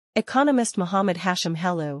Economist Mohammed Hashim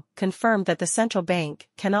Helou confirmed that the central bank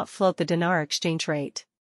cannot float the dinar exchange rate.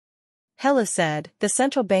 Helou said, "The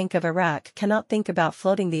Central Bank of Iraq cannot think about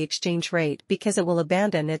floating the exchange rate because it will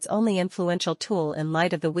abandon its only influential tool in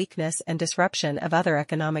light of the weakness and disruption of other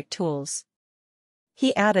economic tools."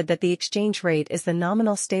 He added that the exchange rate is the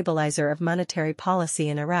nominal stabilizer of monetary policy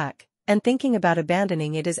in Iraq, and thinking about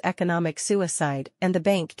abandoning it is economic suicide, and the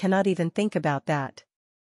bank cannot even think about that.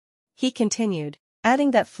 He continued,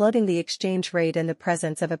 adding that floating the exchange rate in the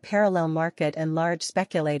presence of a parallel market and large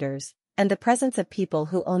speculators, and the presence of people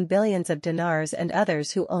who own billions of dinars and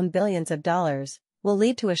others who own billions of dollars, will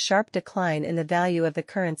lead to a sharp decline in the value of the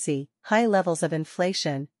currency, high levels of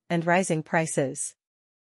inflation, and rising prices.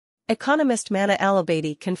 Economist Mana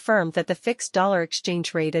Al-Obeidi confirmed that the fixed dollar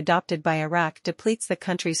exchange rate adopted by Iraq depletes the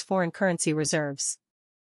country's foreign currency reserves.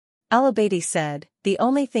 Al-Obeidi said, "The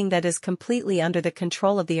only thing that is completely under the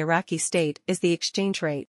control of the Iraqi state is the exchange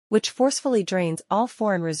rate, which forcefully drains all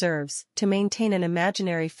foreign reserves to maintain an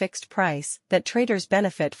imaginary fixed price that traders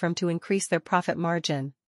benefit from to increase their profit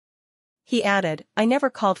margin." He added, "I never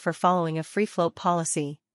called for following a free float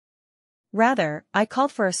policy. Rather, I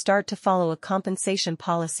called for a start to follow a compensation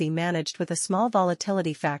policy managed with a small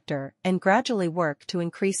volatility factor and gradually work to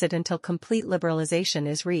increase it until complete liberalization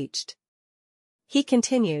is reached." He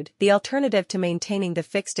continued, "The alternative to maintaining the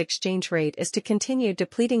fixed exchange rate is to continue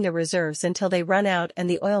depleting the reserves until they run out and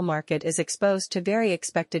the oil market is exposed to very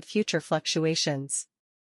expected future fluctuations.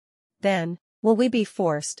 Then, will we be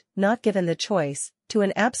forced, not given the choice, to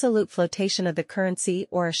an absolute flotation of the currency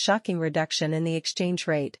or a shocking reduction in the exchange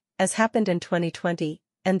rate, as happened in 2020,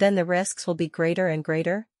 and then the risks will be greater and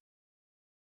greater?"